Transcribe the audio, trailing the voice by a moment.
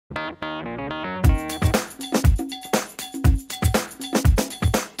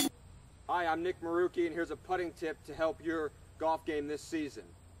Hi, I'm Nick Marucchi, and here's a putting tip to help your golf game this season.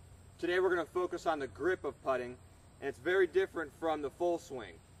 Today we're going to focus on the grip of putting, and it's very different from the full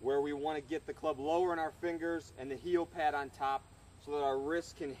swing, where we want to get the club lower in our fingers and the heel pad on top so that our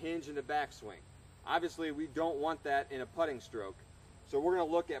wrist can hinge in the backswing. Obviously, we don't want that in a putting stroke, so we're going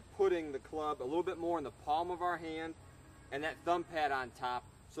to look at putting the club a little bit more in the palm of our hand and that thumb pad on top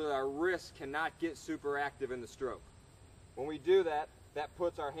so that our wrist cannot get super active in the stroke. When we do that, that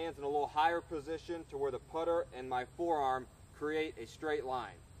puts our hands in a little higher position to where the putter and my forearm create a straight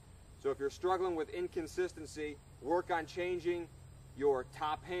line. So if you're struggling with inconsistency, work on changing your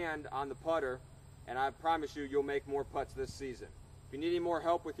top hand on the putter, and I promise you, you'll make more putts this season. If you need any more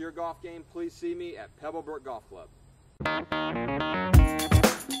help with your golf game, please see me at Pebblebrook Golf Club.